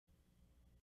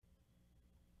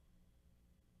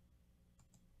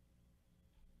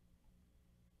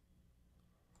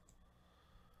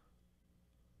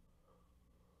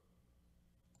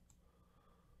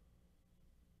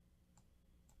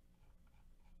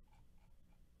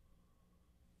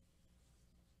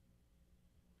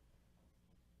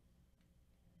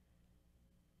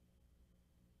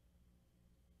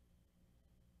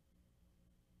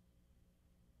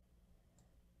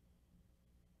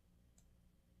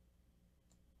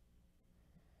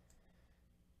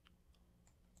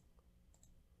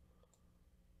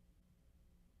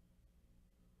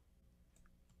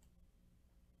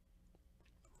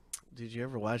Did you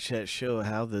ever watch that show,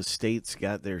 How the States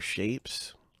Got Their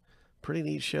Shapes? Pretty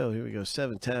neat show. Here we go,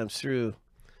 7 times through.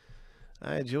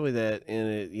 I enjoy that.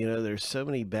 And, there's so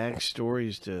many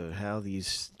backstories to how these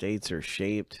states are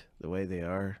shaped the way they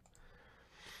are.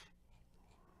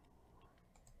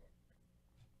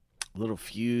 Little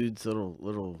feuds,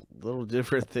 little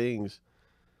different things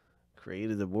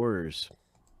created the borders.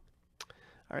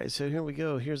 All right, so here we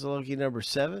go. Here's the lucky number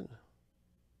 7.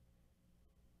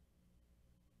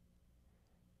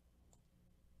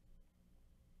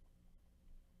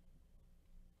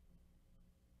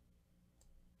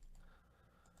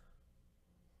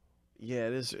 Yeah,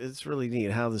 it is. It's really neat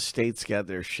how the states got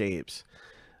their shapes.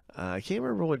 I can't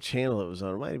remember what channel it was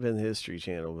on. It might have been the History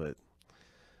Channel, but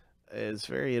it's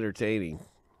very entertaining.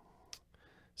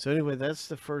 So anyway, that's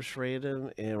the first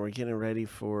random, and we're getting ready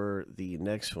for the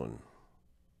next one.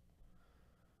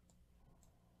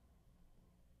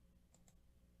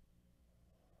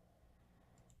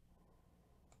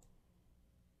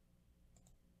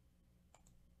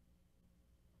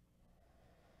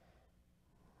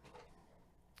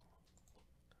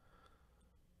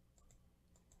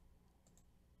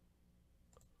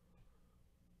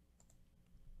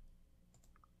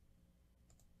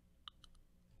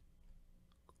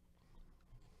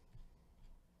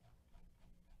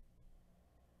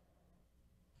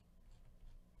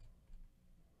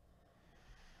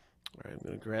 All right, I'm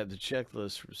going to grab the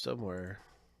checklist from somewhere.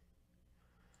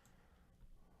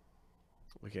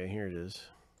 Okay, here it is.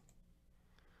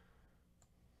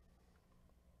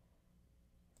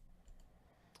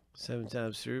 Seven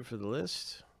times through for the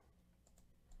list.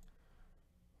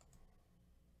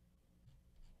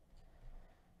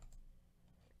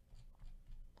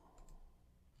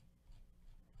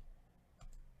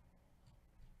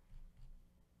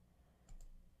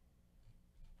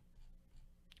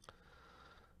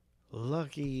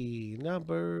 Lucky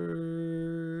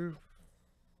number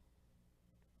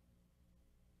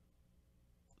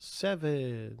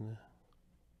 7.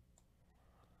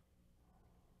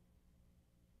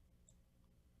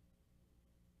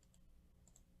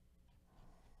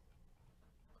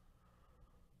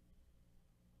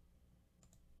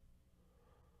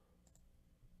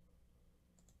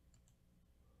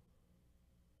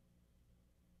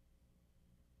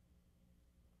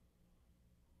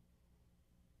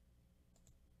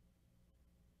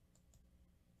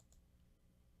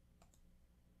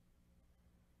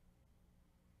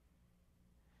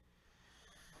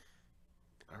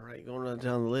 All right, going on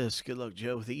down the list. Good luck,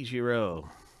 Joe, with Easy Row.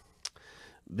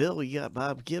 Bill, you got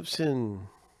Bob Gibson.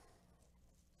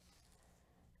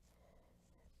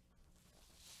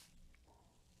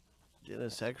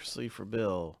 Dennis Eckersley for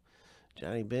Bill.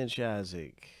 Johnny Bench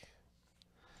Isaac.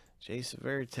 Jason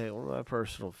Verite, one of my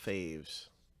personal faves.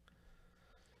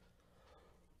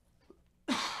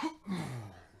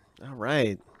 All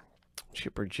right.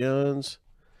 Chipper Jones.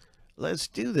 Let's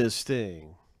do this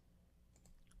thing.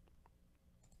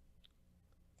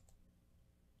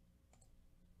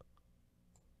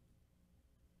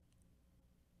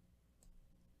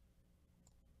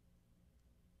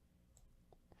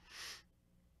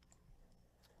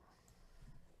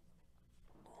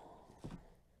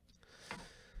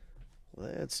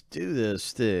 Let's do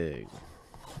this thing.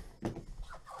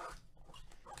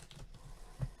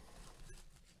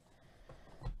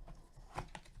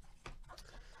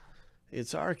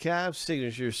 It's Archive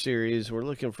Signature Series. We're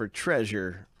looking for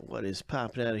treasure. What is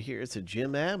popping out of here? It's a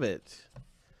Jim Abbott.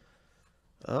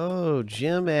 Oh,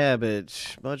 Jim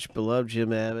Abbott. Much beloved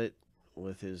Jim Abbott.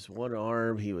 With his one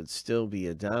arm, he would still be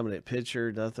a dominant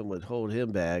pitcher. Nothing would hold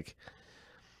him back.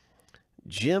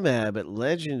 Jim Abbott,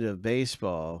 legend of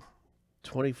baseball.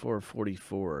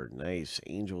 24-44. Nice.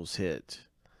 Angels hit.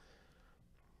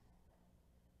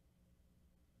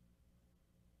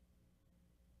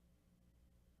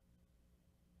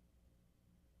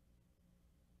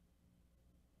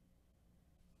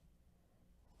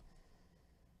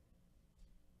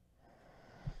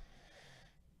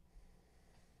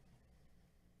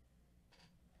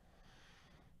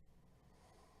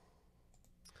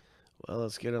 Well,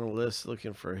 let's get on the list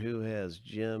looking for who has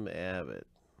Jim Abbott.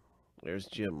 There's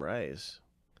Jim Rice.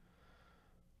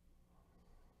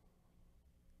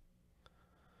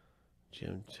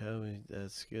 Jim Tomey,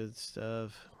 that's good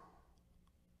stuff.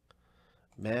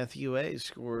 Matthew A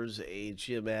scores a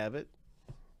Jim Abbott.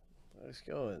 Nice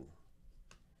going.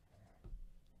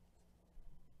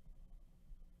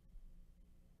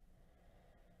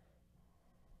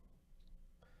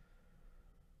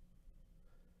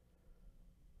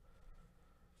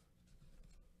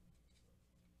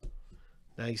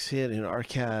 Nice hit in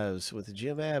archives with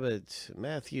Jim Abbott.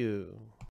 Matthew.